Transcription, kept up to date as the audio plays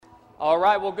All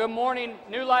right, well, good morning,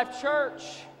 New Life Church.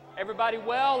 Everybody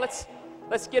well? Let's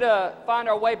find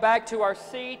our way back to our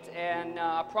seat, and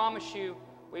I promise you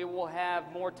we will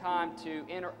have more time to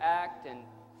interact and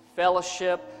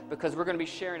fellowship because we're going to be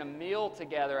sharing a meal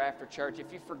together after church.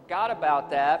 If you forgot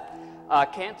about that,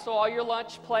 cancel all your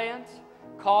lunch plans.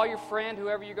 Call your friend,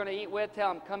 whoever you're going to eat with.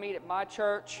 Tell them, come eat at my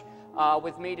church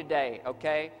with me today,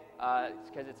 okay?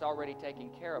 Because it's already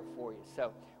taken care of for you.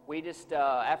 So we just,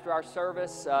 after our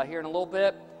service here in a little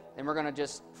bit, then we're going to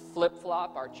just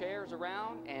flip-flop our chairs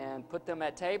around and put them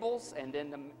at tables and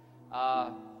then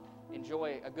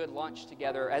enjoy a good lunch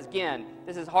together. As again,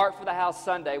 this is Heart for the House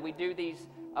Sunday. We do these,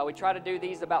 we try to do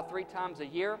these about 3 times a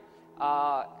year.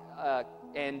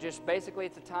 And just basically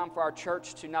it's a time for our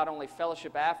church to not only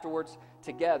fellowship afterwards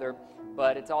together,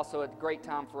 but it's also a great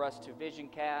time for us to vision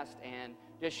cast and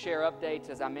just share updates,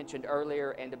 as I mentioned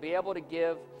earlier, and to be able to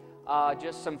give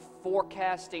just some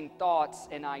forecasting thoughts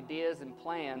and ideas and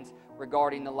plans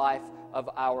regarding the life of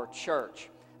our church.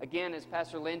 Again, as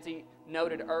Pastor Lindsay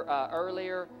noted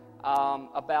earlier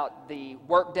about the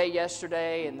work day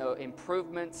yesterday and the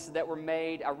improvements that were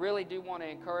made, I really do want to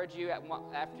encourage you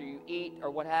after you eat or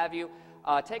what have you,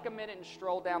 take a minute and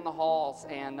stroll down the halls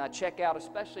and check out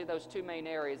especially those 2 main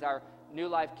areas, our New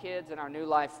Life Kids and our New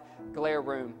Life Glare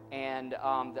Room, and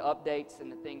the updates and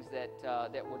the things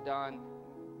that were done.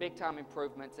 Big time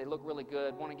improvements. They look really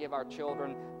good. Want to give our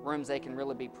children rooms they can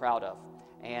really be proud of.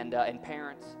 And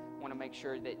parents want to make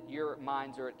sure that your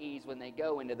minds are at ease when they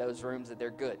go into those rooms, that they're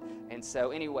good. And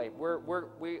so anyway,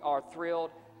 we are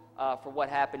thrilled for what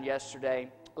happened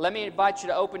yesterday. Let me invite you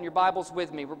to open your Bibles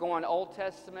with me. We're going Old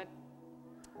Testament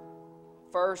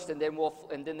first, and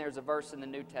then there's a verse in the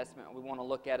New Testament we want to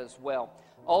look at as well.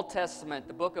 Old Testament,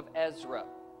 the book of Ezra.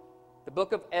 The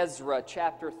book of Ezra,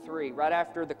 chapter 3, right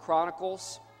after the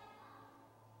Chronicles.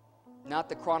 Not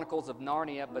the Chronicles of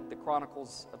Narnia, but the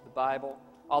Chronicles of the Bible.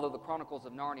 Although the Chronicles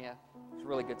of Narnia is a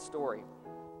really good story.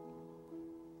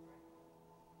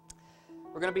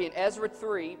 We're going to be in Ezra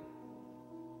 3,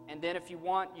 and then if you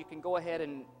want, you can go ahead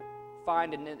and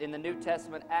find in the New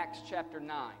Testament Acts chapter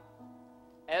 9.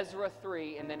 Ezra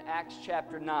 3, and then Acts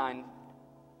chapter 9.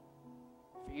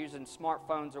 If you're using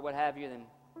smartphones or what have you, then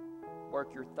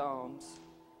work your thumbs.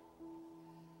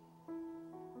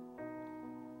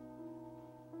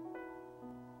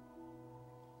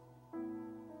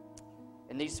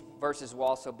 And these verses will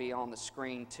also be on the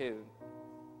screen too.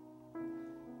 I'm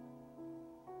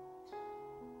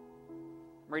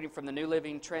reading from the New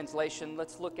Living Translation.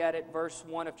 Let's look at it, verse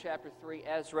 1 of chapter 3,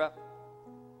 Ezra.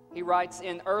 He writes,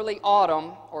 in early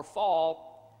autumn or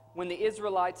fall, when the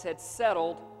Israelites had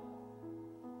settled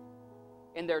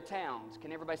in their towns.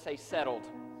 Can everybody say settled?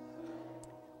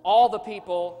 All the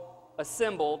people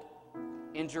assembled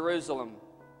in Jerusalem.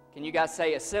 Can you guys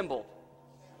say assembled?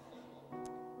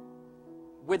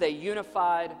 With a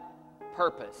unified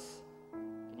purpose.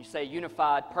 Can you say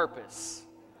unified purpose?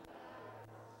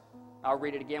 I'll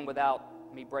read it again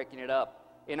without me breaking it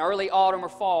up. In early autumn or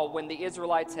fall, when the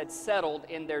Israelites had settled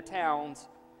in their towns,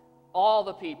 all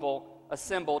the people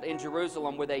assembled in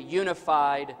Jerusalem with a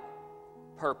unified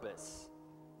purpose.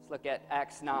 Let's look at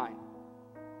Acts 9.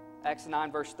 Acts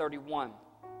 9, verse 31.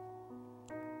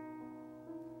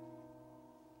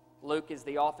 Luke is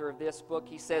the author of this book.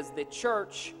 He says, the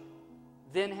church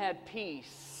then had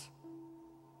peace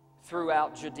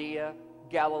throughout Judea,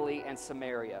 Galilee, and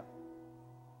Samaria.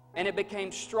 And it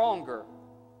became stronger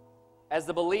as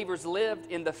the believers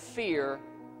lived in the fear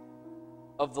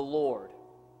of the Lord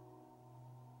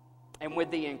and with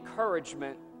the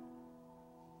encouragement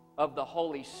of the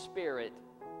Holy Spirit,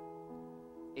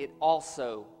 it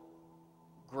also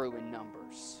grew in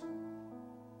numbers.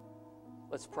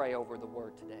 Let's pray over the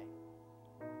word today.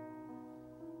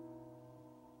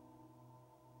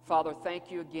 Father,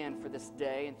 thank you again for this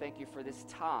day and thank you for this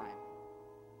time.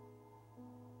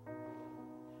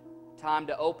 Time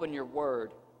to open your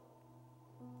word,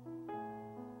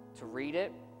 to read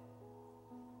it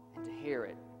and to hear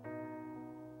it.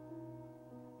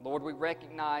 Lord, we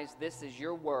recognize this is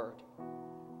your word.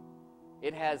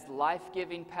 It has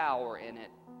life-giving power in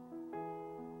it.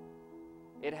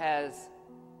 It has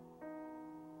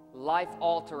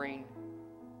life-altering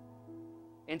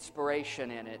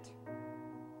inspiration in it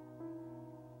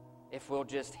if we'll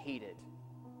just heed it.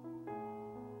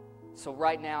 So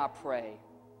right now I pray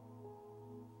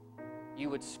you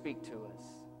would speak to us.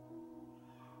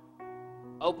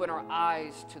 Open our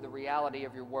eyes to the reality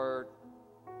of your word.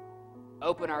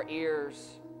 Open our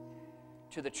ears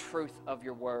to the truth of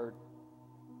your word.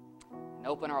 And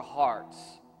open our hearts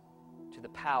to the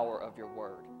power of your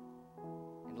word.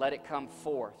 And let it come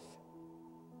forth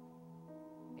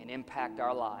and impact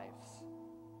our lives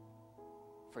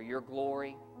for your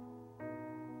glory,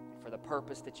 for the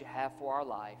purpose that you have for our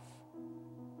life.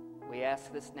 We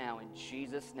ask this now in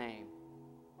Jesus' name.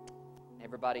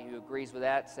 Everybody who agrees with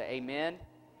that, say amen.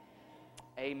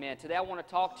 Amen. Today I want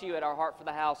to talk to you at our Heart for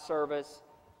the House service,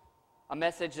 a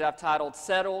message that I've titled,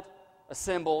 Settled,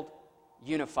 Assembled,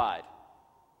 Unified.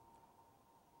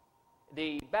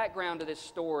 The background to this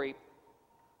story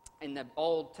in the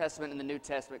Old Testament and the New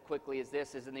Testament quickly is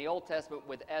this, is in the Old Testament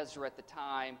with Ezra at the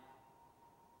time,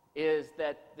 is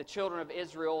that the children of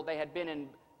Israel, they had been in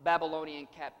Babylonian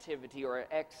captivity or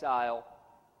exile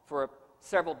for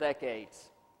several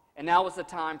decades. And now was the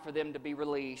time for them to be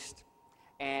released.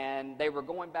 And they were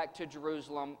going back to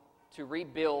Jerusalem to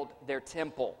rebuild their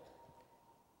temple.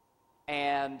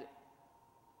 And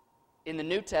in the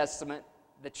New Testament,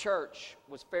 the church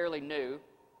was fairly new.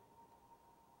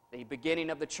 The beginning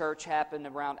of the church happened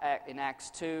around in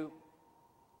Acts 2.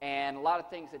 And a lot of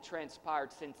things had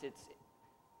transpired since its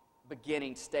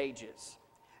beginning stages.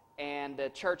 And the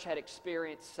church had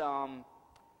experienced some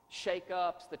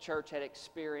shake-ups. The church had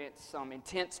experienced some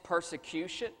intense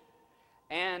persecution.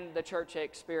 And the church had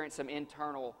experienced some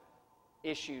internal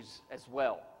issues as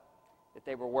well that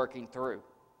they were working through.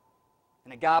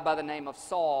 And a guy by the name of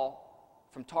Saul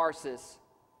from Tarsus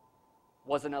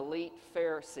was an elite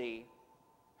Pharisee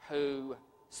who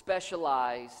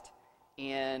specialized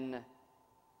in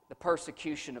the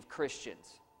persecution of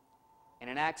Christians. And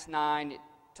in Acts 9, it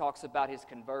talks about his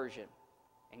conversion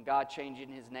and God changing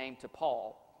his name to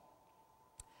Paul.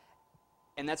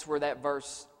 And that's where that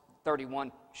verse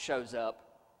 31 shows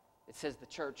up. It says the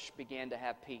church began to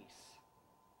have peace.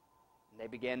 And they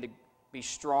began to be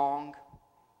strong.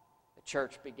 The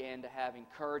church began to have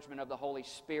encouragement of the Holy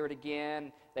Spirit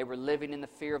again. They were living in the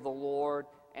fear of the Lord,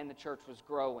 and the church was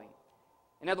growing.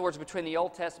 In other words, between the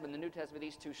Old Testament and the New Testament,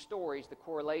 these two stories, the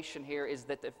correlation here is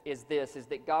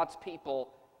that God's people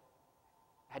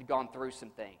had gone through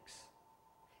some things.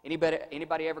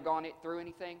 Anybody ever gone through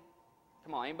anything?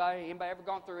 Come on, anybody ever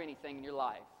gone through anything in your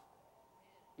life?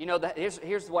 You know,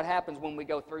 here's what happens when we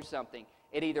go through something.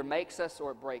 It either makes us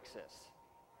or it breaks us.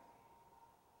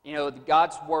 You know,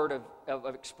 God's word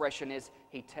of expression is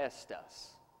He tests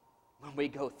us. When we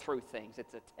go through things,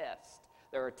 it's a test.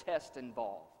 There are tests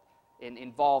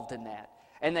involved in that.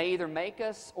 And they either make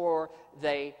us or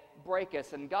they break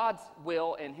us. And God's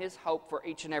will and His hope for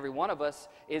each and every one of us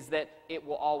is that it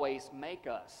will always make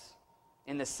us,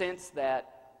 in the sense that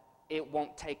it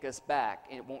won't take us back,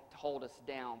 it won't hold us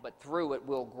down, but through it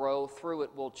we'll grow, through it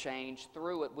we'll change,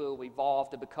 through it we'll evolve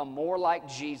to become more like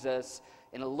Jesus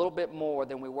and a little bit more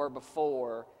than we were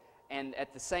before. And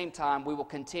at the same time, we will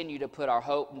continue to put our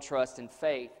hope and trust and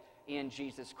faith in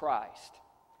Jesus Christ,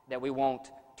 that we won't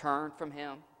turn from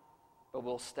Him, but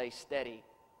we'll stay steady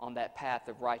on that path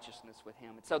of righteousness with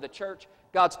Him. And so the church,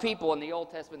 God's people in the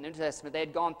Old Testament and New Testament, they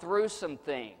had gone through some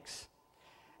things.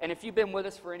 And if you've been with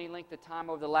us for any length of time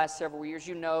over the last several years,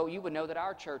 you would know that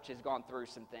our church has gone through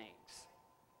some things.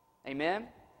 Amen?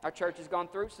 Our church has gone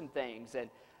through some things.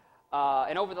 And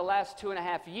over the last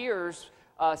 2.5 years,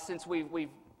 since we've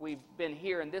been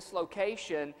here in this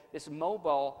location, this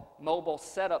mobile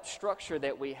setup structure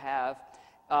that we have,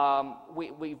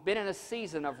 we've been in a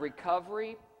season of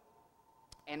recovery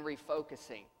and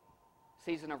refocusing.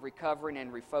 Season of recovering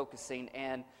and refocusing.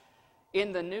 And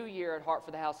in the new year at Heart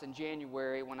for the House in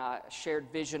January, when I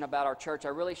shared vision about our church, I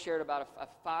really shared about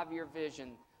a 5-year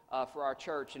vision for our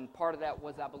church. And part of that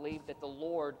was, I believe that the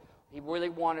Lord, He really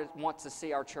wants to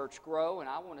see our church grow, and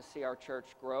I want to see our church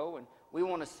grow, and we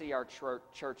want to see our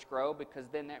church grow, because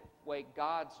then that way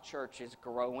God's church is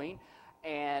growing.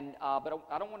 And but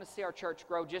I don't want to see our church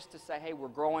grow just to say, hey, we're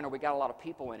growing or we got a lot of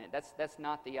people in it. That's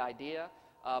not the idea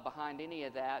behind any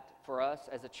of that for us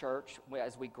as a church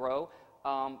as we grow.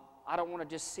 I don't want to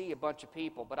just see a bunch of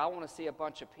people, but I want to see a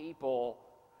bunch of people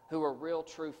who are real,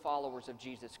 true followers of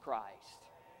Jesus Christ.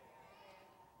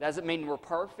 Doesn't mean we're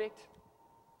perfect,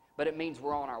 but it means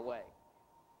we're on our way.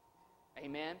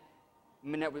 Amen? I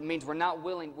mean, it means we don't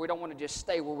want to just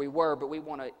stay where we were, but we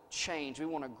want to change, we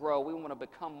want to grow, we want to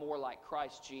become more like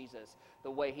Christ Jesus,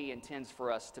 the way He intends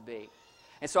for us to be.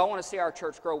 And so I want to see our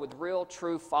church grow with real,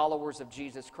 true followers of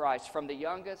Jesus Christ, from the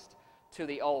youngest to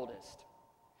the oldest.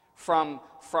 From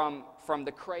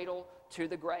the cradle to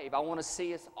the grave. I want to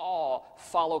see us all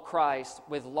follow Christ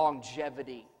with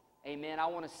longevity. Amen. I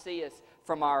want to see us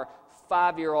from our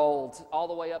 5-year-olds all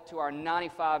the way up to our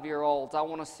 95-year-olds. I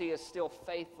want to see us still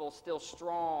faithful, still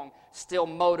strong, still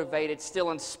motivated, still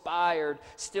inspired,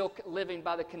 still living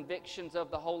by the convictions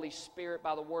of the Holy Spirit,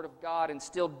 by the Word of God, and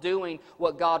still doing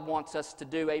what God wants us to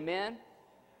do. Amen?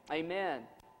 Amen.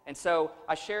 And so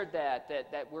I shared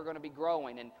that we're going to be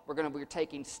growing, and we're going to be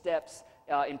taking steps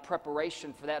in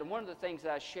preparation for that. And one of the things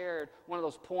that I shared, one of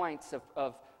those points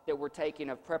of that we're taking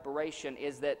of preparation,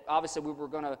 is that obviously we were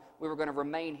going to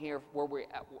remain here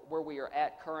where we are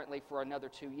at currently for another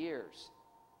 2 years.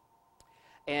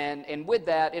 And with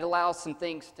that, it allows some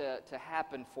things to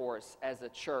happen for us as a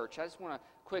church. I just want to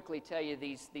quickly tell you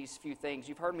these few things.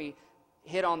 You've heard me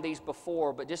hit on these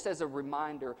before, but just as a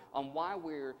reminder on why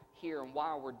we're here and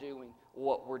why we're doing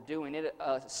what we're doing.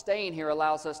 Staying here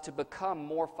allows us to become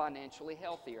more financially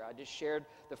healthier. I just shared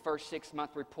the first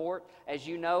 6-month report. As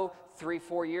you know,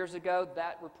 3-4 years ago,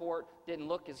 that report didn't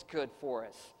look as good for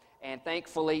us. And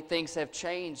thankfully, things have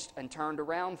changed and turned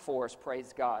around for us,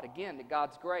 praise God. Again, to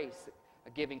God's grace, a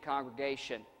giving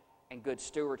congregation and good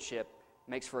stewardship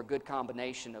makes for a good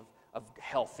combination of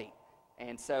healthy.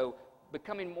 And so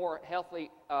becoming more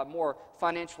healthy, more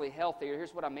financially healthier,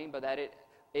 here's what I mean by that.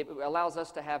 It allows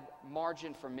us to have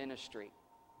margin for ministry,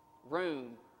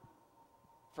 room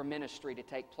for ministry to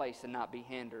take place and not be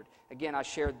hindered. Again, I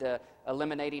shared the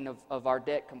eliminating of our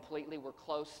debt completely. We're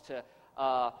close to,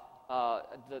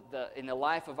 in the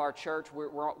life of our church,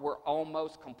 we're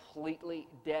almost completely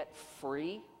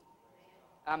debt-free.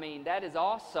 I mean, that is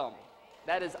awesome.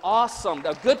 That is awesome.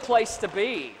 A good place to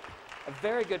be. A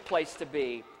very good place to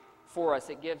be for us.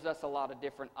 It gives us a lot of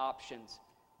different options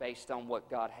based on what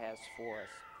God has for us.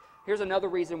 Here's another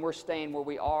reason we're staying where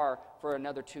we are for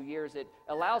another 2 years. It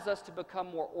allows us to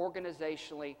become more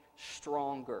organizationally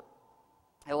stronger.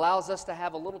 It allows us to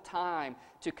have a little time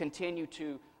to continue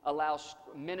to allow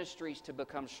ministries to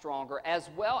become stronger, as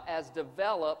well as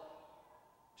develop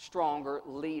stronger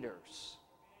leaders.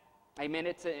 Amen.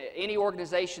 It's any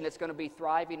organization that's going to be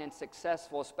thriving and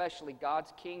successful, especially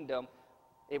God's kingdom,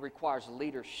 it requires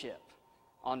leadership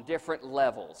on different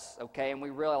levels, okay? And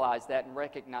we realize that and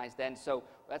recognize that. And so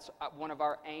that's one of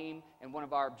our aim and one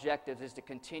of our objectives is to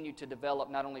continue to develop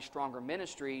not only stronger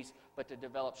ministries, but to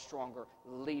develop stronger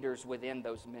leaders within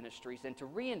those ministries and to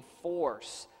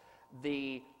reinforce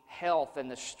the health and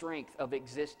the strength of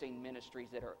existing ministries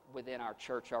that are within our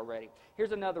church already.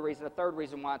 Here's another reason, a third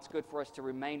reason why it's good for us to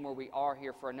remain where we are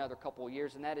here for another couple of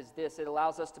years, and that is this. It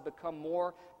allows us to become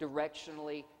more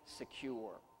directionally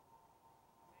secure.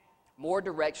 More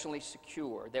directionally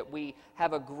secure, that we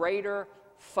have a greater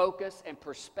focus and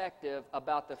perspective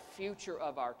about the future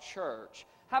of our church.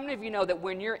 How many of you know that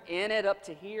when you're in it up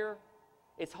to here,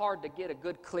 it's hard to get a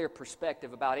good, clear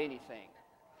perspective about anything?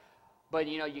 But,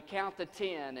 you know, you count to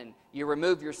 10 and you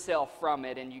remove yourself from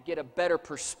it and you get a better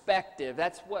perspective.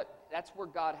 That's where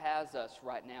God has us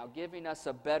right now, giving us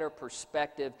a better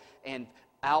perspective and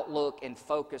outlook and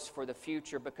focus for the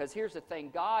future. Because here's the thing,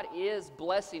 God is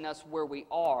blessing us where we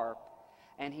are,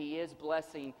 and He is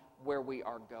blessing where we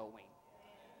are going.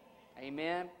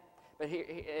 Amen? But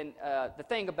the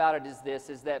thing about it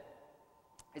is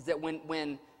that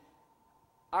when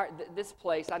this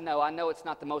place, I know it's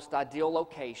not the most ideal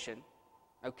location.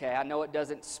 Okay, I know it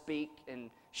doesn't speak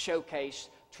and showcase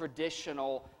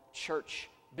traditional church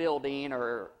building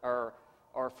or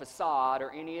facade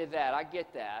or any of that. I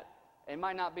get that. It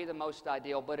might not be the most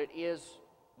ideal, but it is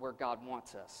where God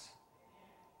wants us.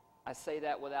 I say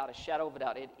that without a shadow of a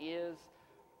doubt. It is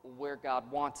where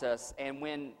God wants us. And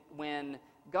when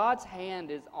God's hand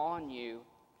is on you,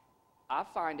 I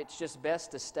find it's just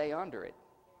best to stay under it.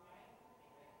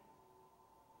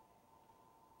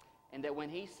 And that when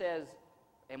He says,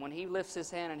 and when He lifts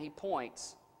His hand and He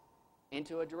points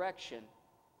into a direction,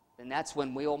 then that's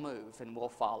when we'll move and we'll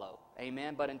follow.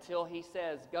 Amen? But until He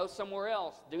says, go somewhere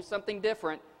else, do something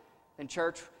different, then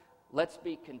church, let's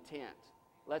be content.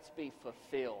 Let's be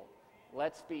fulfilled.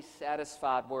 Let's be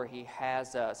satisfied where He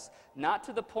has us. Not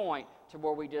to the point to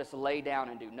where we just lay down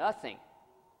and do nothing,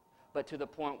 but to the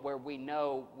point where we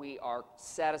know we are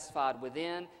satisfied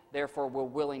within, therefore we're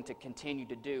willing to continue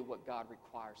to do what God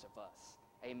requires of us.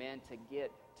 Amen, to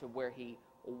get to where He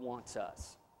wants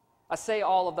us. I say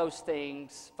all of those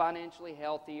things, financially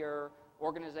healthier,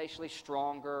 organizationally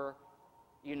stronger,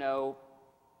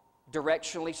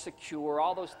 directionally secure,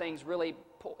 all those things really,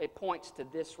 it points to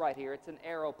this right here. It's an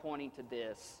arrow pointing to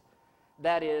this.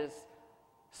 That is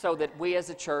so that we as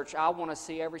a church, I want to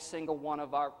see every single one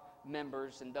of our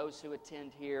members and those who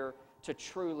attend here to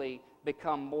truly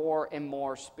become more and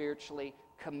more spiritually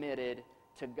committed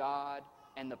to God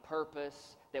and the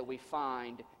purpose that we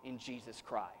find in Jesus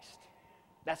Christ.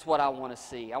 That's what I want to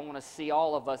see. I want to see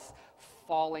all of us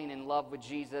falling in love with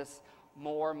Jesus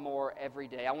more and more every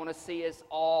day. I want to see us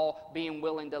all being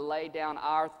willing to lay down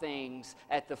our things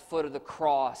at the foot of the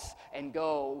cross and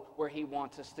go where He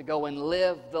wants us to go and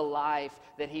live the life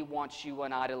that He wants you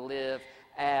and I to live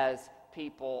as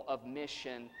people of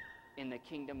mission in the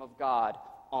kingdom of God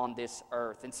on this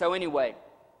earth. And so anyway,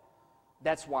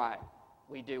 that's why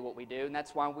we do what we do, and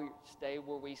that's why we stay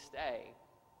where we stay.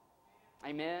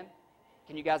 Amen?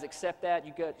 Can you guys accept that?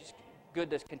 You good? Just good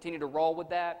to continue to roll with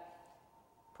that?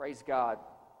 Praise God.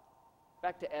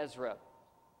 Back to Ezra.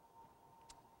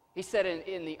 He said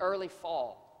in the early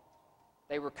fall,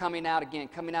 they were coming out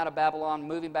of Babylon,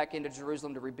 moving back into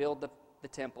Jerusalem to rebuild the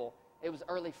temple. It was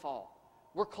early fall.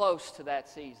 We're close to that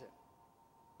season.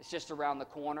 It's just around the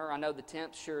corner. I know the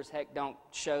temps sure as heck don't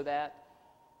show that.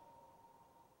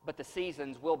 But the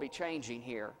seasons will be changing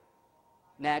here,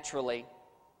 naturally,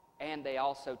 and they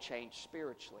also change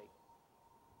spiritually.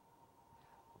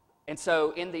 And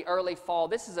so in the early fall,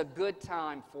 this is a good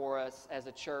time for us as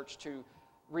a church to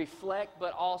reflect,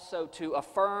 but also to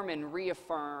affirm and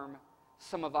reaffirm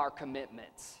some of our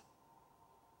commitments.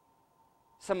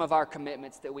 Some of our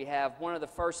commitments that we have. One of the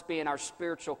first being our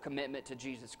spiritual commitment to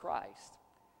Jesus Christ.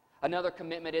 Another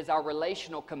commitment is our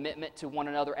relational commitment to one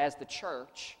another as the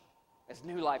church, as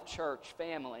New Life Church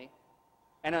family.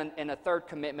 And a third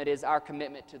commitment is our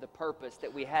commitment to the purpose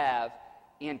that we have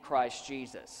in Christ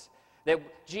Jesus. That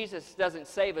Jesus doesn't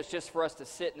save us just for us to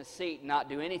sit in a seat and not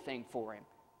do anything for Him.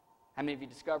 How many of you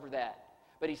discover that?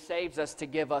 But He saves us to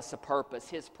give us a purpose,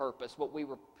 His purpose, what we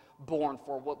were born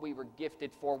for, what we were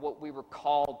gifted for, what we were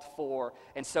called for.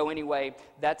 And so anyway,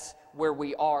 that's where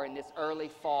we are in this early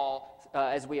fall.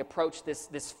 As we approach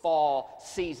this fall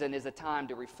season is a time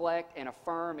to reflect and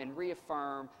affirm and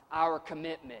reaffirm our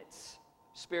commitments,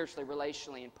 spiritually,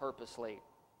 relationally, and purposely.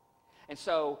 And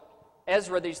so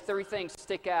Ezra, these three things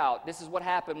stick out. This is what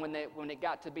happened when it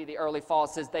got to be the early fall. It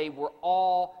says they were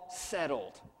all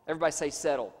settled. Everybody say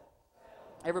settled.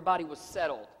 Everybody was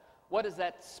settled. What does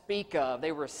that speak of?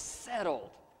 They were settled.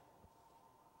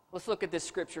 Let's look at this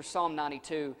scripture, Psalm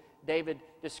 92. David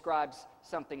describes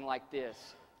something like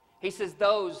this. He says,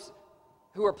 those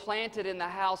who are planted in the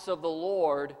house of the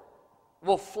Lord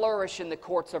will flourish in the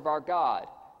courts of our God.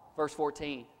 Verse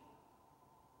 14. It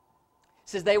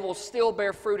says, they will still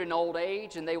bear fruit in old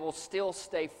age, and they will still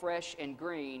stay fresh and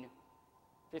green.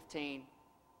 15.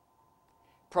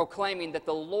 Proclaiming that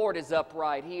the Lord is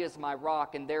upright, He is my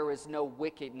rock, and there is no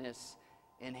wickedness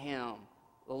in Him.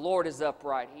 The Lord is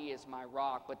upright, He is my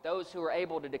rock. But those who are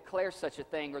able to declare such a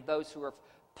thing are those who are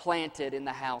planted in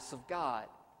the house of God.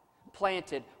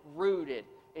 Planted, rooted.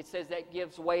 It says that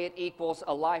gives way, it equals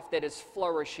a life that is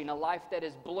flourishing, a life that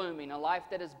is blooming, a life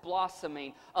that is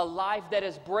blossoming, a life that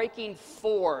is breaking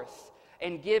forth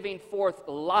and giving forth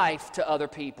life to other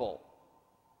people,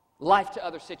 life to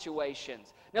other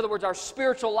situations. In other words, our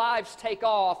spiritual lives take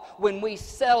off when we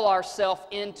settle ourselves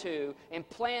into and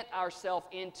plant ourselves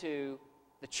into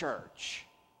the church.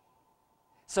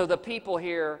 So the people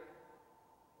here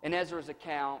in Ezra's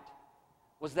account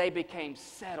was they became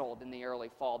settled in the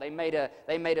early fall. They made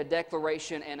a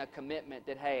declaration and a commitment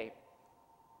that, hey,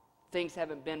 things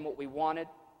haven't been what we wanted.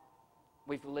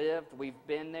 We've lived, we've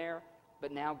been there,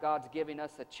 but now God's giving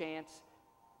us a chance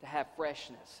to have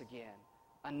freshness again.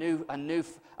 A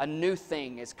new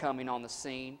thing is coming on the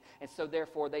scene. And so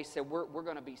therefore they said, we're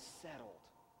going to be settled.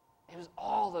 It was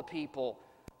all the people.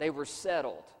 They were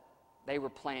settled. They were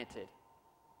planted.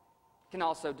 You can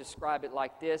also describe it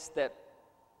like this, that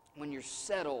when you're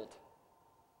settled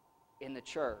in the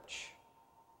church,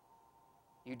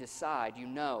 you decide, you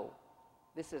know,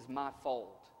 this is my fold.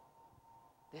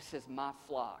 This is my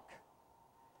flock.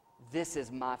 This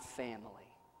is my family.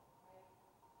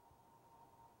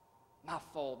 My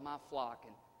fold, my flock,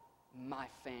 and my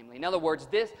family. In other words,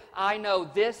 I know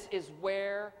this is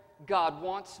where God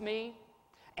wants me,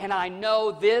 and I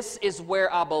know this is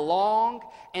where I belong,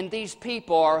 and these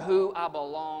people are who I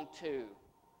belong to.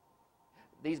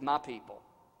 These my people.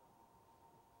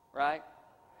 Right?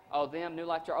 Oh, them, New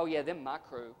Life Church. Oh, yeah, them my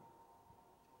crew.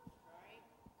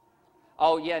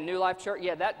 Oh, yeah, New Life Church.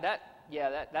 Yeah,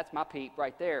 that's my peep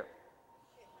right there.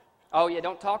 Oh, yeah,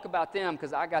 don't talk about them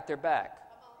because I got their back.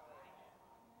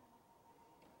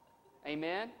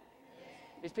 Amen?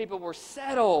 These people were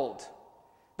settled.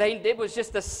 It was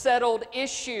just a settled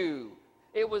issue.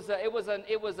 It was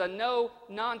a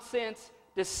no-nonsense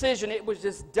decision. It was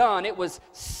just done. It was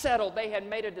settled. They had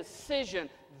made a decision.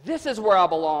 This is where I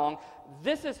belong.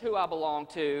 This is who I belong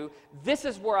to. This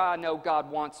is where I know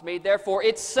God wants me. Therefore,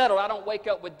 it's settled. I don't wake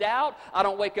up with doubt. I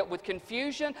don't wake up with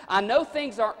confusion. I know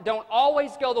things don't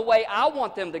always go the way I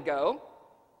want them to go.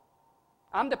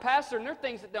 I'm the pastor, and there are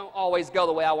things that don't always go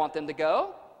the way I want them to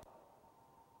go.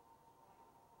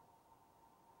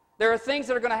 There are things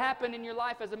that are going to happen in your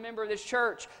life as a member of this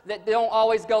church that don't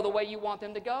always go the way you want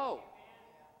them to go.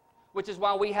 Which is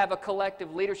why we have a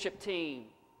collective leadership team.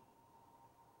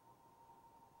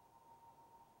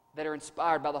 that are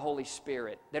inspired by the Holy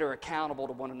Spirit, that are accountable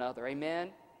to one another. Amen?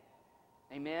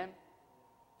 Amen?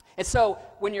 And so,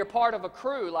 when you're part of a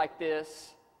crew like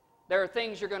this, there are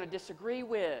things you're going to disagree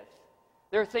with.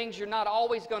 There are things you're not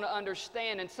always going to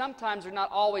understand, and sometimes you're not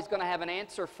always going to have an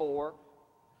answer for.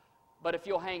 But if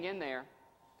you'll hang in there,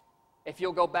 if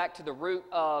you'll go back to the root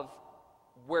of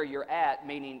where you're at,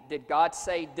 meaning, did God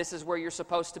say this is where you're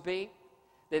supposed to be?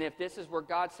 Then if this is where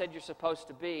God said you're supposed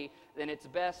to be, then it's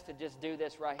best to just do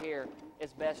this right here.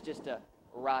 It's best just to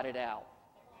ride it out.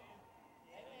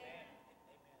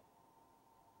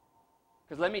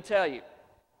 Because let me tell you,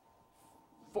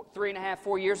 3.5,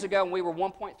 4 years ago, when we were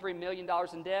 $1.3 million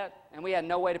in debt, and we had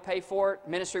no way to pay for it,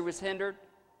 ministry was hindered,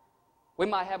 we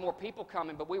might have more people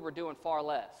coming, but we were doing far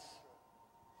less.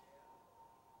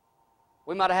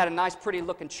 We might have had a nice,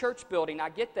 pretty-looking church building. I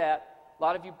get that. A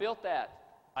lot of you built that.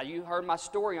 You heard my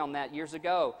story on that years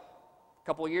ago. A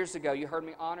couple of years ago, you heard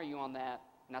me honor you on that,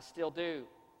 and I still do.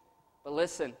 But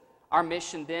listen, our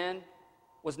mission then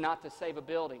was not to save a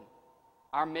building.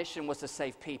 Our mission was to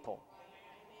save people.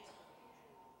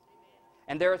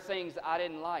 And there are things I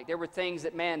didn't like. There were things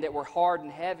that, man, that were hard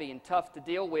and heavy and tough to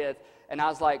deal with. And I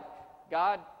was like,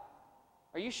 God,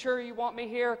 are you sure you want me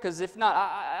here? Because if not,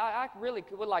 I really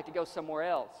would like to go somewhere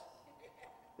else.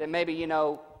 That maybe,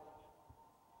 not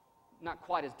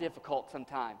quite as difficult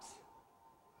sometimes.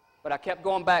 But I kept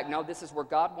going back. No, this is where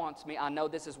God wants me. I know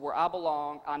this is where I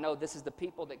belong. I know this is the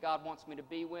people that God wants me to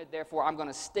be with. Therefore, I'm going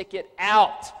to stick it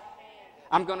out.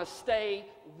 I'm going to stay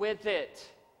with it.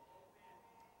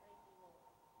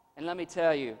 And let me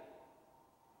tell you,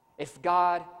 if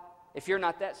you're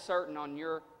not that certain on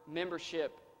your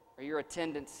membership or your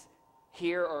attendance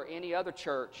here or any other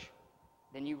church,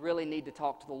 then you really need to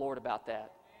talk to the Lord about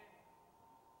that.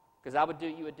 Because I would do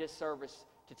you a disservice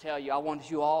to tell you, I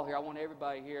want you all here, I want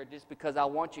everybody here just because I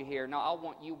want you here. No, I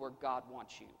want you where God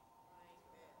wants you.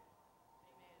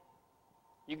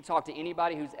 You can talk to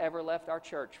anybody who's ever left our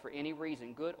church for any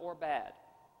reason, good or bad.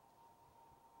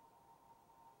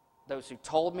 Those who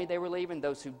told me they were leaving,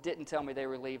 those who didn't tell me they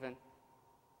were leaving,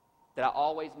 that I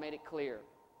always made it clear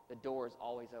the door is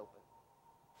always open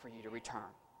for you to return.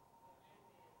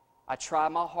 I try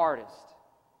my hardest,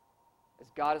 as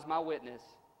God is my witness,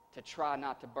 to try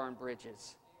not to burn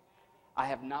bridges. I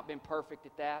have not been perfect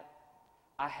at that.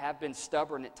 I have been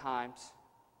stubborn at times.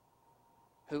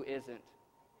 Who isn't?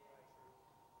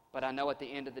 But I know at the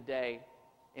end of the day,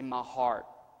 in my heart,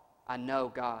 I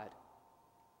know God.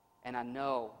 And I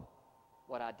know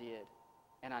what I did.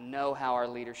 And I know how our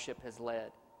leadership has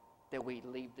led, that we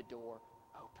leave the door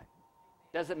open.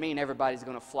 Doesn't mean everybody's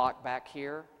going to flock back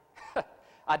here.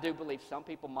 I do believe some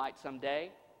people might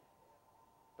someday.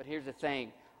 But here's the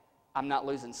thing. I'm not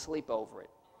losing sleep over it.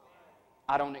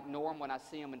 I don't ignore them when I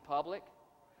see them in public.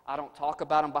 I don't talk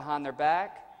about them behind their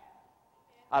back.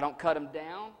 I don't cut them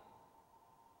down.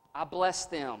 I bless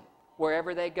them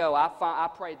wherever they go. I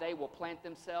pray they will plant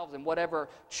themselves in whatever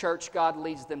church God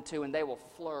leads them to, and they will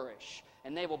flourish.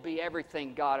 And they will be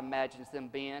everything God imagines them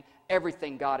being,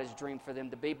 everything God has dreamed for them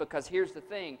to be. Because here's the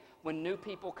thing. When new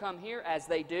people come here, as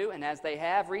they do and as they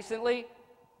have recently,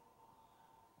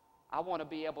 I want to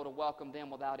be able to welcome them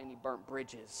without any burnt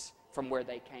bridges from where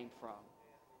they came from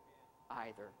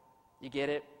either. You get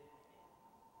it?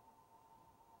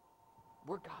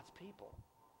 We're God's people.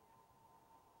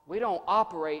 We don't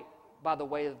operate by the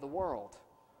way of the world.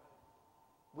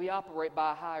 We operate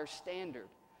by a higher standard,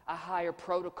 a higher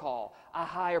protocol, a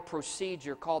higher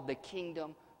procedure called the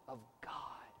kingdom of God.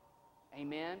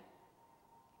 Amen?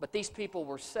 But these people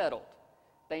were settled.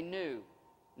 They knew,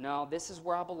 no, this is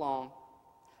where I belong.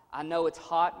 I know it's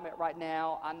hot right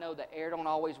now. I know the air don't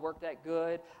always work that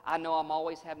good. I know I'm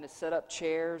always having to set up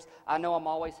chairs. I know I'm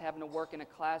always having to work in a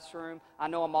classroom. I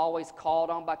know I'm always called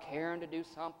on by Karen to do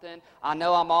something. I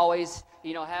know I'm always,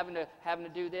 having to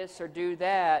do this or do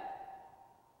that.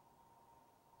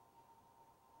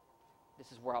 This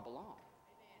is where I belong.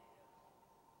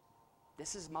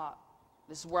 This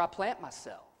is where I plant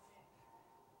myself.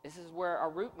 This is where I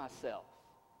root myself.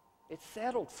 It's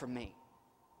settled for me.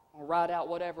 I'll ride out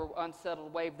whatever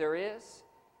unsettled wave there is,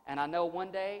 and I know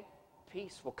one day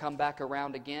peace will come back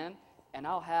around again, and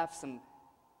I'll have some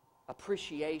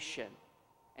appreciation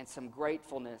and some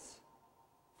gratefulness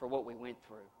for what we went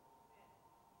through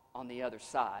on the other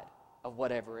side of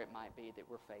whatever it might be that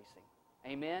we're facing.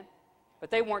 Amen? But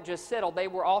they weren't just settled, they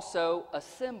were also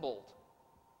assembled.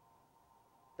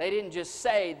 They didn't just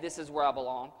say, this is where I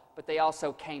belong, but they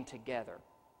also came together.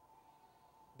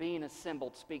 Being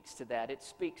assembled speaks to that. It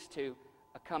speaks to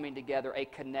a coming together, a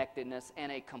connectedness,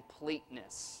 and a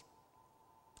completeness.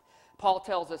 Paul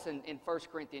tells us in 1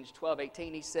 Corinthians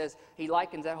 12:18, he says, he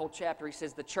likens that whole chapter, he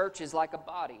says, the church is like a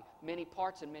body, many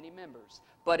parts and many members.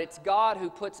 But it's God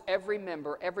who puts every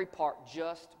member, every part,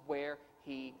 just where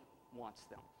He wants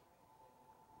them.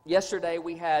 Yesterday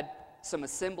we had some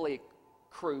assembly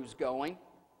crews going,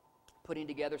 putting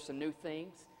together some new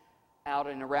things out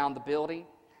and around the building.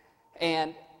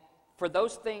 And for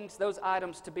those things, those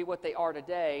items to be what they are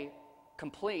today,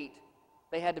 complete,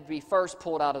 they had to be first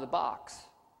pulled out of the box.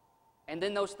 And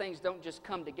then those things don't just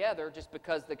come together just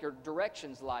because the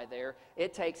directions lie there.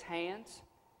 It takes hands,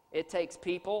 it takes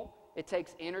people, it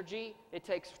takes energy, it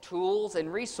takes tools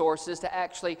and resources to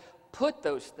actually put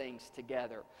those things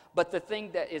together. But the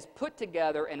thing that is put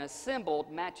together and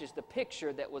assembled matches the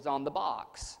picture that was on the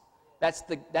box. That's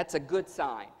a good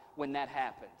sign when that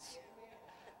happens.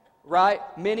 Right?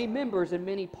 Many members and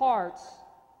many parts,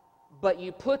 but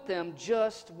you put them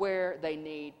just where they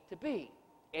need to be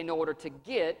in order to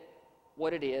get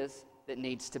what it is that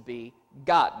needs to be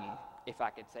gotten, if I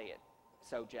could say it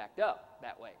so jacked up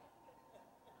that way.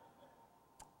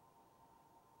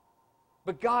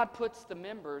 But God puts the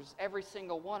members, every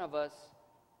single one of us,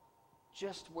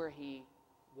 just where He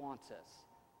wants us.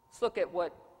 Let's look at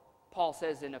what Paul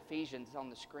says in Ephesians on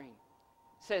the screen.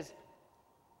 It says,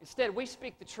 instead, we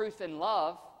speak the truth in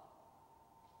love,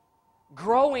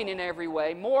 growing in every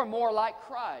way, more and more like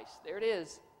Christ. There it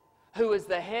is. Who is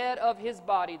the head of His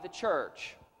body, the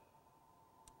church.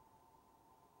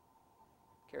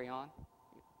 Carry on.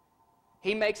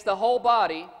 He makes the whole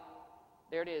body,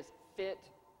 there it is, fit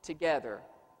together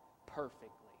perfectly.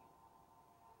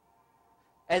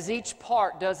 As each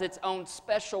part does its own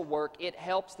special work, it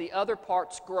helps the other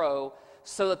parts grow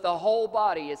so that the whole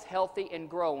body is healthy and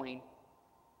growing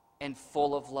and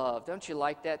full of love. Don't you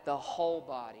like that? The whole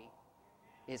body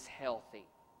is healthy.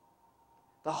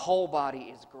 The whole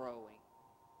body is growing.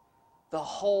 The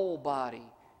whole body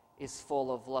is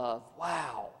full of love.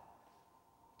 Wow.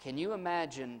 Can you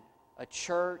imagine a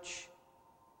church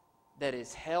that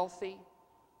is healthy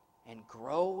and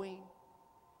growing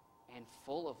and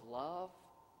full of love?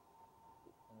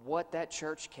 What that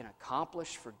church can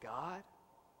accomplish for God?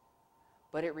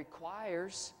 But it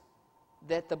requires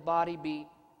that the body be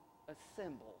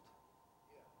assembled.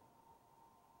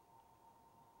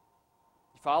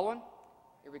 You following?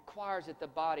 It requires that the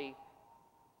body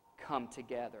come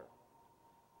together.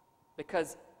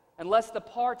 Because unless the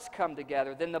parts come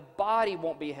together, then the body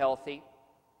won't be healthy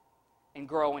and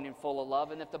growing and full of love.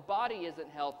 And if the body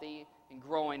isn't healthy and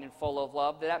growing and full of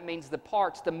love, that means the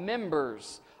parts, the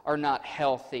members, are not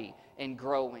healthy and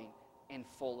growing and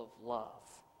full of love.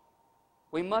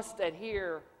 We must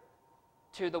adhere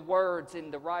to the words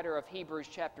in the writer of Hebrews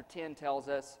chapter 10 tells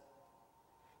us.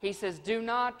 He says, do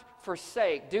not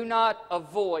forsake, do not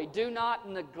avoid, do not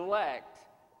neglect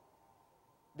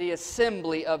the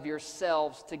assembly of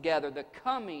yourselves together, the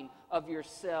coming of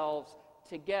yourselves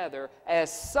together,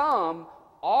 as some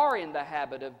are in the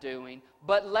habit of doing,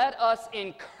 but let us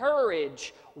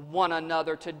encourage one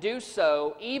another to do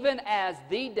so, even as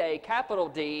the day, capital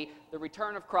D, the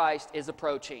return of Christ is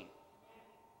approaching.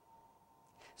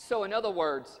 So in other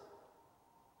words,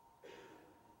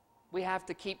 we have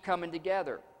to keep coming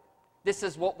together. This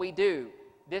is what we do.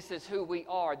 This is who we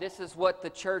are. This is what the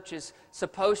church is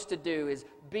supposed to do, is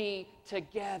be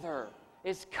together,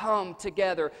 is come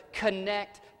together,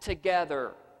 connect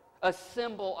together,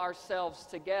 assemble ourselves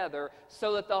together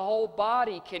so that the whole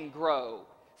body can grow.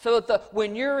 So that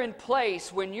when you're in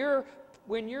place, when you're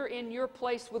in your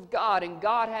place with God and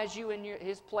God has you in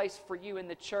His place for you in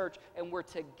the church and we're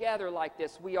together like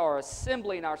this, we are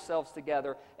assembling ourselves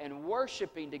together and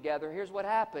worshiping together, here's what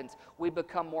happens. We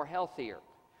become more healthier.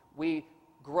 We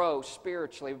grow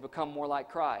spiritually, we become more like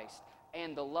Christ,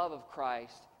 and the love of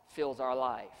Christ fills our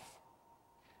life.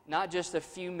 Not just a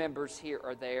few members here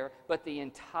or there, but the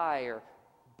entire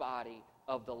body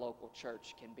of the local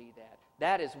church can be that.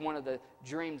 That is one of the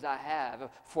dreams I have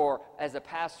for as a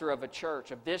pastor of a church,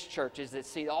 of this church, is to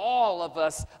see all of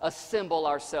us assemble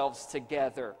ourselves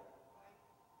together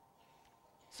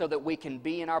so that we can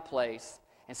be in our place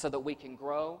and so that we can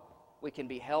grow, we can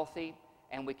be healthy,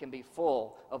 and we can be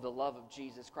full of the love of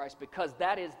Jesus Christ, because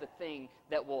that is the thing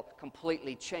that will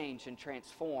completely change and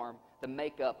transform the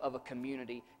makeup of a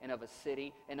community and of a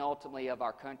city and ultimately of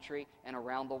our country and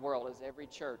around the world, as every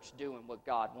church doing what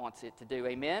God wants it to do.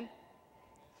 Amen?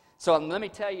 So let me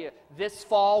tell you, this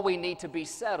fall we need to be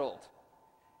settled.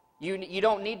 You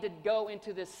don't need to go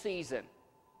into this season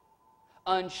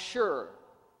unsure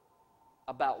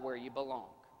about where you belong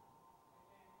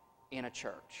in a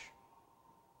church.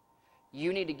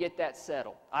 You need to get that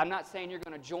settled. I'm not saying you're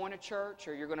going to join a church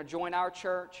or you're going to join our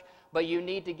church, but you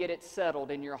need to get it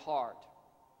settled in your heart.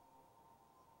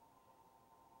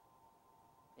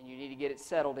 And you need to get it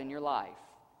settled in your life.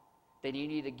 Then you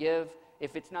need to give,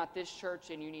 if it's not this church,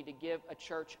 then you need to give a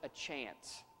church a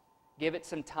chance. Give it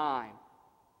some time.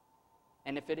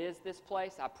 And if it is this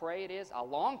place, I pray it is. I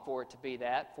long for it to be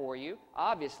that for you.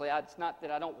 Obviously, it's not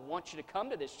that I don't want you to come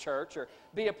to this church or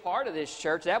be a part of this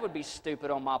church. That would be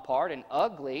stupid on my part and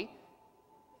ugly.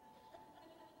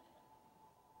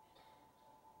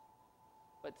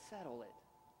 But settle it.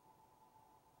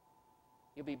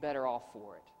 You'll be better off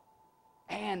for it.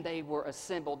 And they were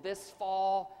assembled. This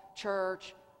fall,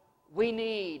 church, we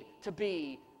need to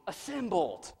be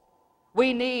assembled.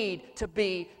 We need to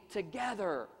be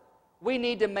together. We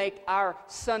need to make our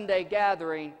Sunday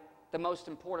gathering the most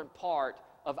important part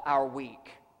of our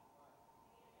week.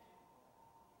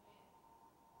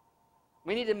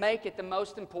 We need to make it the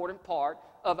most important part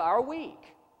of our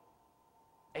week.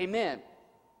 Amen.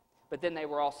 But then they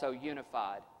were also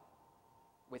unified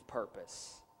with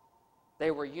purpose. They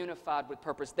were unified with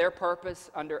purpose. Their purpose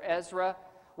under Ezra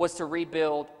was to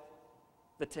rebuild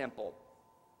the temple.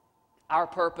 Our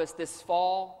purpose this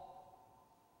fall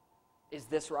is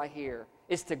this right here,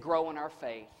 is to grow in our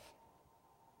faith.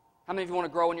 How many of you want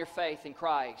to grow in your faith in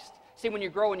Christ? See, when you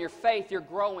grow in your faith, you're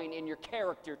growing in your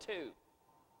character too.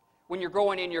 When you're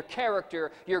growing in your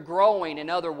character, you're growing in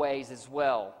other ways as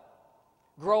well.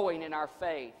 Growing in our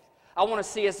faith. I want to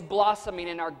see us blossoming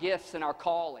in our gifts and our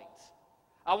callings.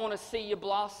 I want to see you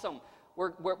blossom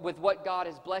with what God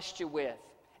has blessed you with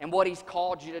and what He's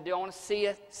called you to do. I want to see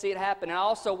it happen. And I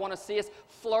also want to see us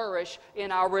flourish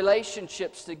in our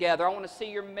relationships together. I want to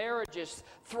see your marriages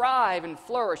thrive and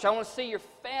flourish. I want to see your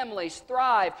families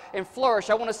thrive and flourish.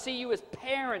 I want to see you as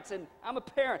parents, and I'm a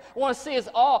parent. I want to see us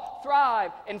all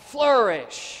thrive and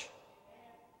flourish.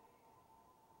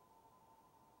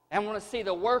 I want to see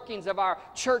the workings of our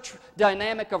church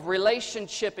dynamic of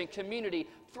relationship and community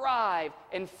thrive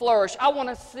and flourish. I want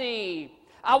to see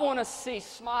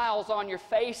smiles on your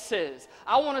faces.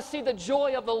 I want to see the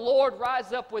joy of the Lord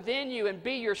rise up within you and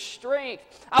be your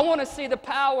strength. I want to see the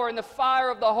power and the fire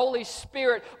of the Holy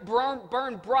Spirit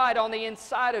burn bright on the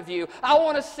inside of you. I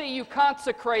want to see you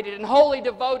consecrated and wholly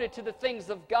devoted to the things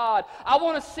of God. I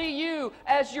want to see you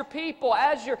as your people,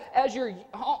 as your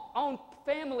own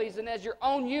families and as your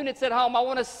own units at home. I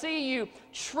want to see you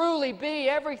truly be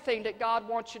everything that God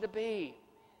wants you to be.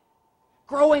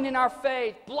 Growing in our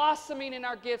faith, blossoming in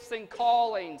our gifts and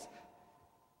callings,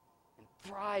 and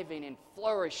thriving and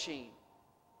flourishing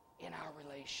in our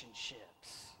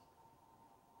relationships.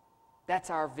 That's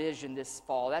our vision this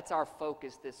fall. That's our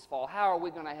focus this fall. How are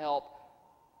we going to help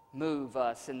move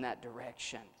us in that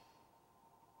direction?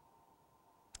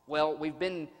 Well, we've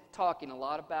been talking a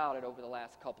lot about it over the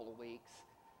last couple of weeks.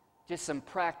 Just some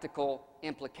practical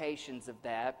implications of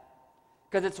that.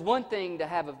 Because it's one thing to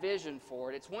have a vision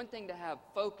for it. It's one thing to have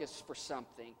focus for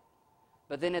something.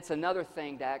 But then it's another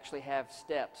thing to actually have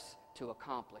steps to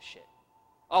accomplish it.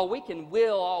 Oh, we can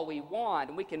will all we want,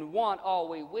 and we can want all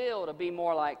we will to be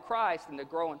more like Christ and to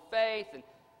grow in faith, and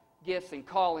gifts and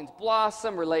callings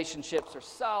blossom, relationships are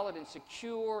solid and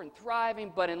secure and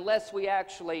thriving. But unless we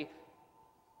actually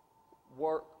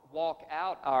walk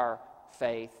out our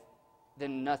faith,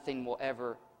 then nothing will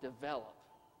ever develop.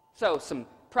 So some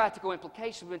practical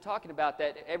implications. We've been talking about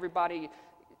that. Everybody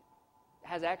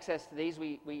has access to these.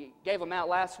 We gave them out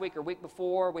last week or week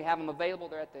before. We have them available.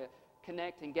 They're at the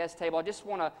Connect and Guest table. I just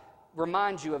want to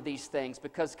remind you of these things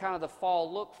because kind of the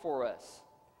fall look for us.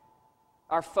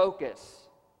 Our focus,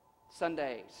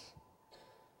 Sundays.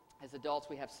 As adults,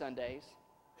 we have Sundays.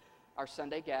 Our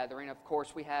Sunday gathering. Of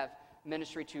course, we have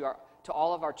ministry to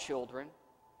all of our children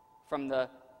from the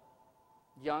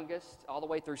youngest all the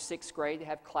way through 6th grade. They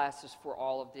have classes for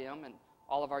all of them and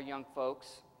all of our young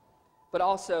folks. But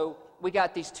also, we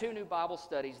got these 2 new Bible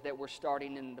studies that we're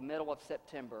starting in the middle of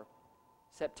September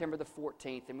the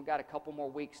 14th, and we've got a couple more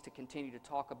weeks to continue to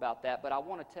talk about that. But I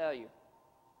want to tell you,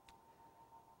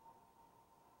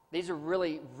 these are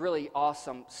really, really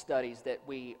awesome studies that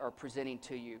we are presenting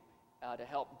to you to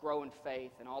help grow in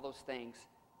faith and all those things.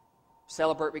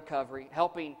 Celebrate recovery,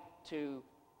 helping to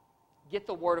get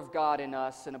the Word of God in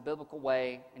us in a biblical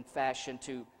way and fashion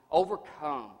to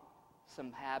overcome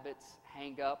some habits,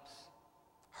 hang-ups,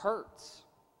 hurts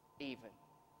even.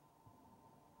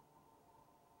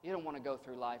 You don't want to go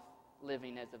through life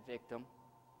living as a victim,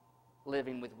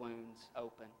 living with wounds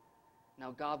open.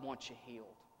 No, God wants you healed.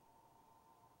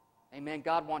 Amen.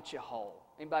 God wants you whole.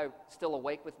 Anybody still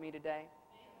awake with me today?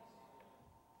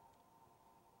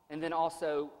 And then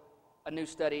also a new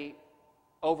study,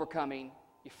 Overcoming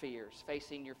your fears,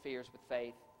 facing your fears with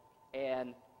faith.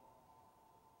 And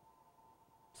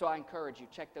so I encourage you,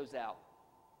 check those out.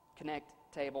 Connect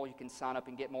table, you can sign up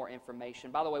and get more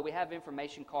information. By the way, we have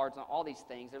information cards on all these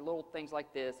things. They're little things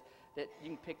like this that you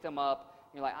can pick them up.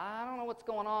 You're like, I don't know what's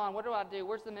going on. What do I do?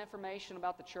 Where's the information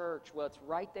about the church? Well, it's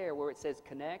right there where it says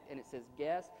connect and it says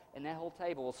guest, and that whole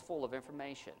table is full of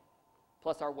information.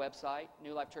 Plus our website,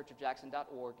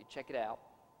 newlifechurchofjackson.org. You check it out.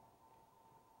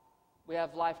 We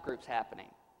have life groups happening.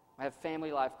 We have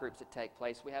family life groups that take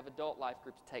place. We have adult life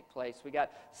groups that take place. We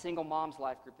got single moms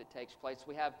life group that takes place.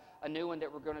 We have a new one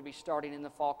that we're going to be starting in the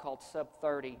fall called Sub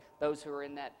 30. Those who are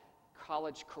in that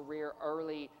college career,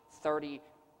 early 30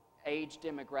 age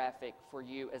demographic for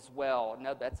you as well.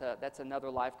 No, that's another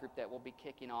life group that will be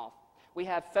kicking off. We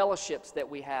have fellowships that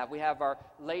we have. We have our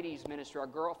ladies ministry. Our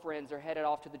girlfriends are headed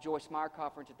off to the Joyce Meyer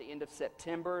Conference at the end of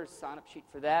September. Sign-up sheet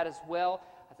for that as well.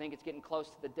 I think it's getting close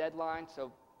to the deadline,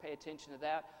 so pay attention to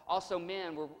that. Also,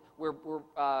 men, we're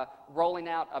rolling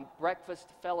out a breakfast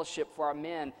fellowship for our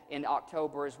men in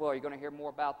October as well. You're going to hear more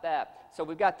about that. So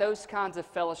we've got those kinds of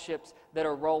fellowships that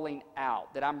are rolling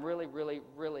out that I'm really, really,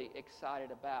 really excited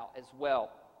about as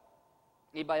well.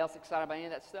 Anybody else excited about any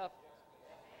of that stuff?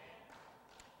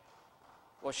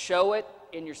 Well, show it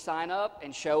in your sign up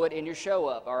and show it in your show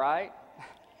up, all right?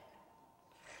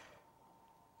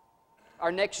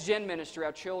 Our Next Gen ministry,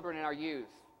 our children and our youth.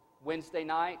 Wednesday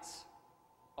nights,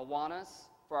 Awanas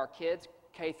for our kids,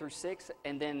 K through 6,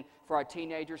 and then for our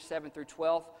teenagers, 7 through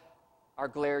 12, our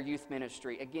Glare Youth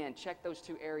Ministry. Again, check those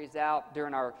two areas out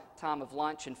during our time of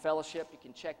lunch and fellowship. You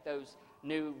can check those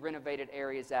new renovated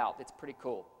areas out. It's pretty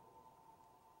cool.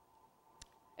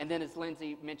 And then as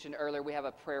Lindsay mentioned earlier, we have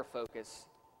a prayer focus,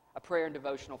 a prayer and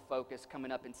devotional focus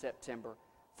coming up in September.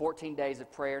 14 days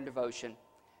of prayer and devotion.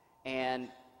 And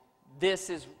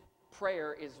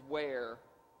prayer is where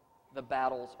the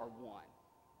battles are won.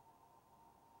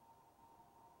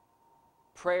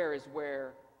 Prayer is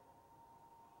where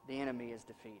the enemy is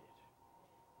defeated.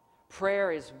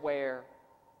 Prayer is where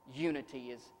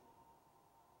unity is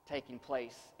taking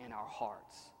place in our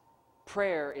hearts.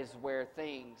 Prayer is where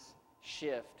things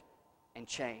shift and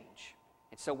change.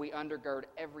 And so we undergird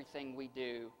everything we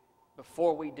do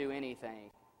before we do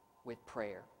anything with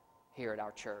prayer here at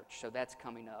our church. So that's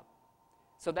coming up.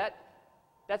 So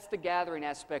that's the gathering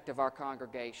aspect of our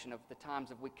congregation, of the times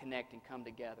that we connect and come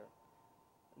together.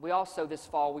 We also, this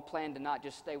fall, we plan to not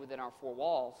just stay within our four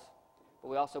walls, but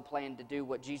we also plan to do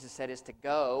what Jesus said is to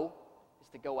go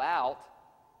out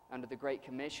under the Great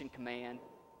Commission command.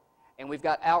 And we've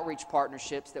got outreach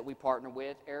partnerships that we partner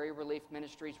with, Area Relief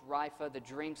Ministries, RIFA, the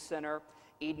Dream Center,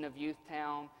 Eden of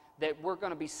Youthtown, that we're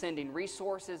going to be sending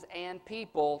resources and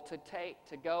people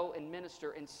to go and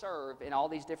minister and serve in all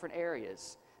these different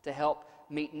areas to help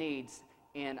meet needs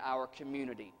in our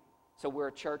community. So we're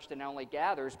a church that not only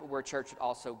gathers, but we're a church that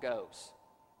also goes.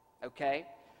 Okay?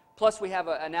 Plus, we have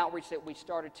an outreach that we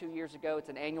started 2 years ago. It's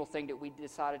an annual thing that we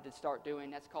decided to start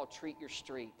doing. That's called Treat Your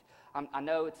Street. I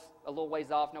know it's a little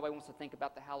ways off. Nobody wants to think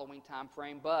about the Halloween time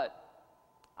frame, but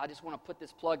I just want to put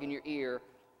this plug in your ear,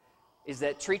 is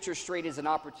that Treat Your Street is an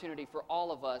opportunity for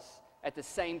all of us at the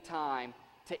same time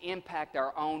to impact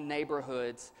our own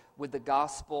neighborhoods with the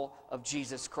gospel of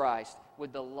Jesus Christ,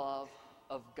 with the love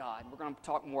of God. We're going to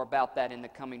talk more about that in the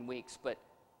coming weeks, but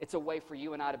it's a way for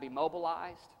you and I to be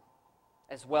mobilized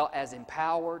as well as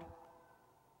empowered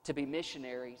to be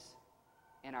missionaries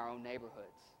in our own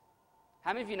neighborhoods.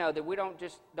 How many of you know that we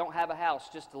don't have a house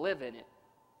just to live in it?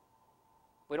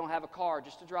 We don't have a car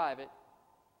just to drive it.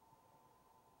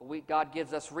 But God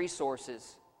gives us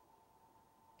resources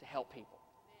to help people.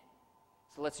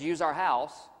 So let's use our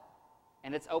house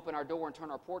and let's open our door and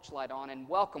turn our porch light on and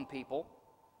welcome people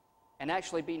and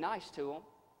actually be nice to them,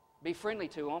 be friendly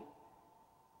to them,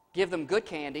 give them good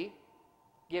candy,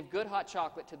 give good hot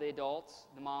chocolate to the adults,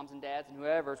 the moms and dads and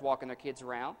whoever is walking their kids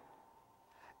around.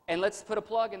 And let's put a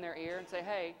plug in their ear and say,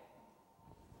 hey,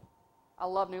 I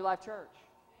love New Life Church.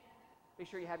 Be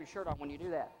sure you have your shirt on when you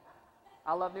do that.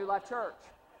 I love New Life Church.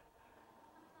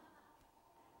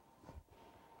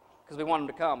 Because we want them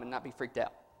to come and not be freaked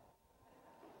out.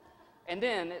 And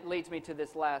then it leads me to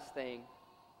this last thing.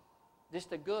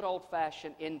 Just a good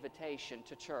old-fashioned invitation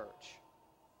to church.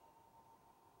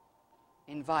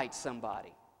 Invite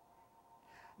somebody.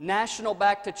 National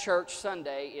Back to Church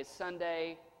Sunday is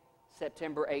Sunday,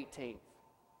 September 18th.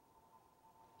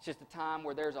 It's just a time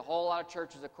where there's a whole lot of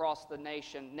churches across the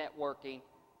nation networking,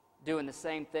 doing the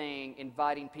same thing,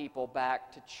 inviting people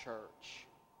back to church.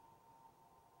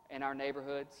 In our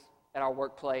neighborhoods, at our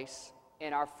workplace,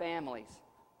 in our families,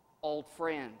 old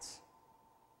friends,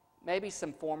 maybe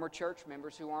some former church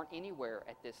members who aren't anywhere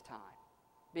at this time.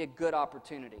 Be a good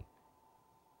opportunity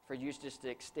for you just to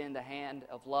extend a hand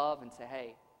of love and say,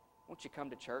 hey, won't you come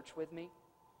to church with me?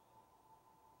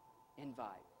 Invite.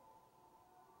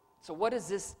 So what does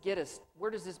this get us?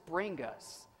 Where does this bring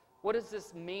us? What does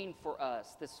this mean for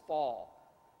us this fall?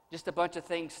 Just a bunch of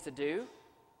things to do?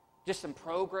 Just some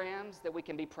programs that we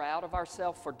can be proud of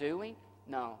ourselves for doing?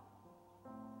 No.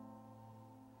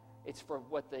 It's for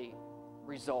what the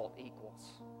result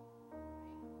equals.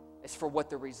 It's for what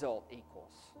the result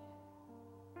equals.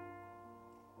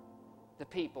 The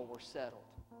people were settled.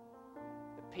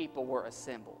 The people were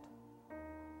assembled.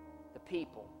 The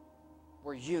people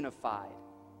were unified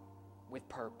with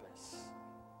purpose.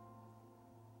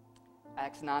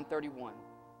 Acts 9:31.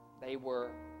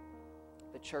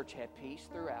 The church had peace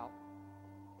throughout,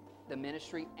 the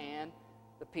ministry and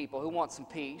the people. Who wants some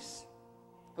peace?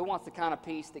 Who wants the kind of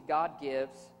peace that God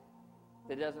gives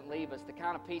that doesn't leave us? The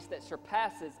kind of peace that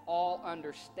surpasses all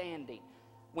understanding.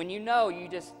 When you know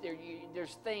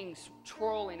there's things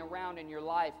twirling around in your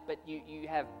life, but you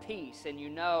have peace and you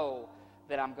know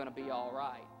that I'm going to be all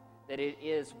right, that it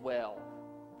is well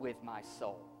with my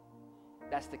soul.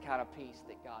 That's the kind of peace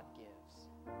that God gives.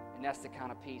 And that's the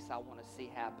kind of peace I want to see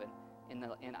happen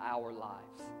in our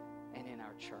lives and in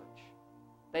our church.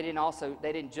 They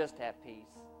didn't just have peace.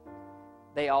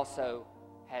 They also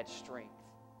had strength.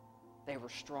 They were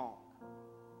strong.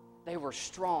 They were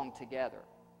strong together.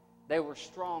 They were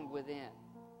strong within.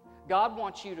 God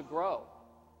wants you to grow.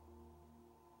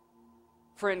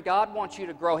 Friend, God wants you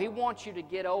to grow. He wants you to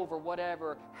get over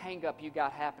whatever hang-up you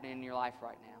got happening in your life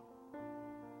right now.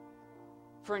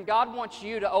 Friend, God wants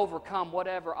you to overcome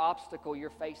whatever obstacle you're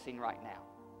facing right now.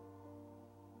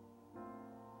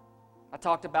 I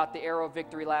talked about the arrow of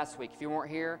victory last week. If you weren't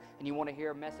here and you want to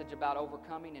hear a message about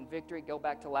overcoming and victory, go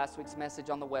back to last week's message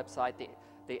on the website,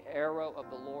 the arrow of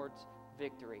the Lord's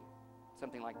victory.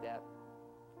 Something like that.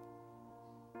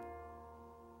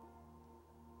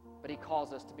 But He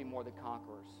calls us to be more than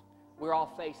conquerors. We're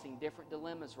all facing different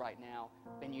dilemmas right now,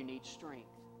 and you need strength.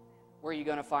 Where are you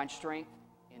going to find strength?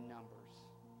 In numbers.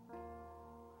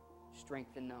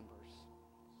 Strength in numbers.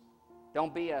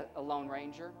 Don't be a lone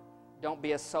ranger. Don't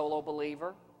be a solo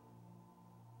believer.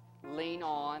 Lean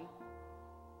on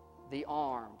the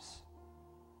arms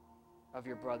of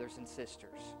your brothers and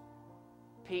sisters.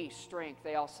 Peace, strength,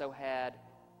 they also had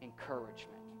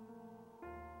encouragement.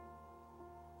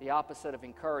 The opposite of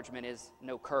encouragement is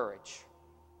no courage.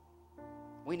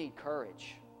 We need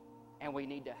courage, and we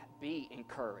need to be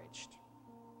encouraged.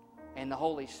 And the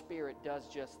Holy Spirit does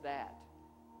just that.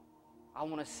 I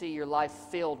want to see your life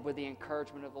filled with the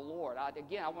encouragement of the Lord. I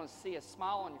want to see a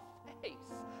smile on your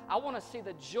face. I want to see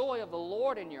the joy of the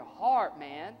Lord in your heart,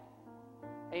 man.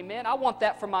 Amen. I want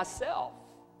that for myself.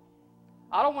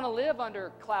 I don't want to live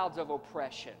under clouds of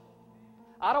oppression.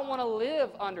 I don't want to live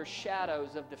under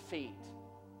shadows of defeat.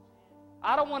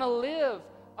 I don't want to live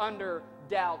under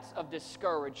doubts of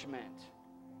discouragement.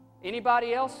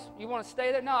 Anybody else? You want to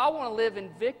stay there? No, I want to live in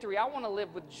victory. I want to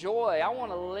live with joy. I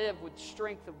want to live with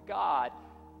strength of God.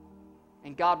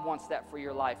 And God wants that for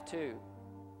your life too.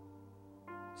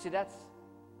 See, that's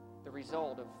the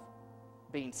result of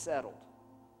being settled,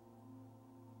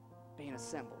 being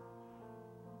assembled,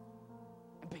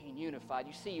 and being unified.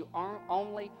 You see,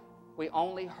 we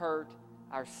only hurt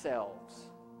ourselves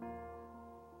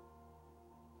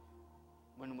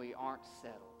when we aren't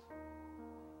settled,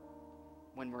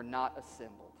 when we're not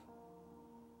assembled,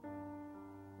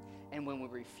 and when we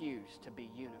refuse to be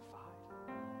unified.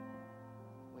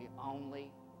 We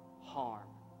only harm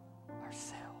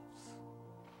ourselves.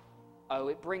 Oh,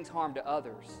 it brings harm to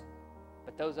others,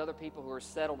 but those other people who are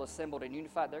settled, assembled, and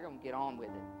unified, they're going to get on with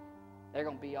it. They're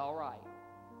going to be all right.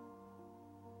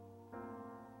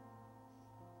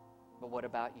 But what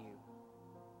about you?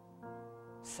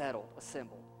 Settled,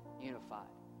 assembled, unified.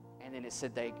 And then it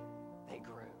said they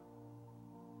grew.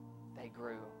 They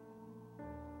grew.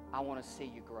 I want to see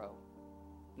you grow.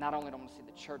 Not only do I want to see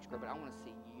the church grow, but I want to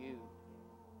see you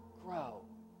grow.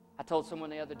 I told someone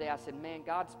the other day, I said, man,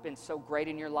 God's been so great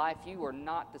in your life. You are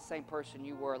not the same person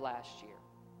you were last year.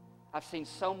 I've seen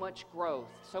so much growth,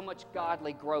 so much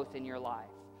godly growth in your life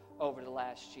over the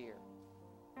last year.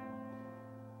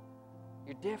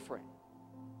 You're different.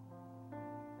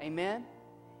 Amen?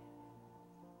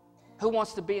 Who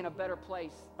wants to be in a better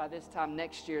place by this time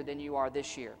next year than you are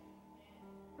this year?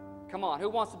 Come on, who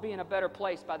wants to be in a better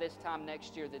place by this time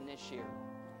next year than this year?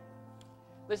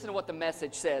 Listen to what the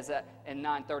Message says in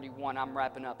 9:31. I'm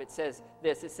wrapping up. It says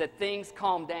this. It said, things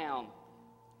calmed down.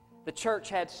 The church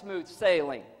had smooth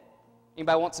sailing.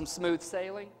 Anybody want some smooth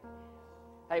sailing?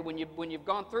 Hey, when you've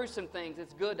gone through some things,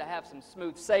 it's good to have some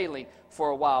smooth sailing for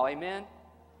a while. Amen?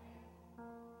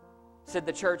 Said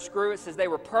the church grew. It says they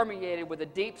were permeated with a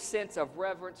deep sense of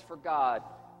reverence for God.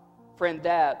 Friend,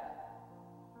 that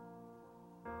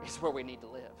is where we need to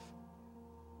live.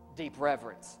 Deep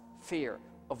reverence, fear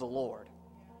of the Lord.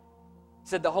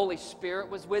 Said the Holy Spirit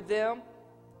was with them,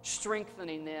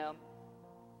 strengthening them,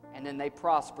 and then they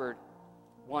prospered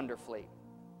wonderfully.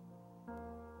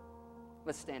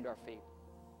 Let's stand to our feet.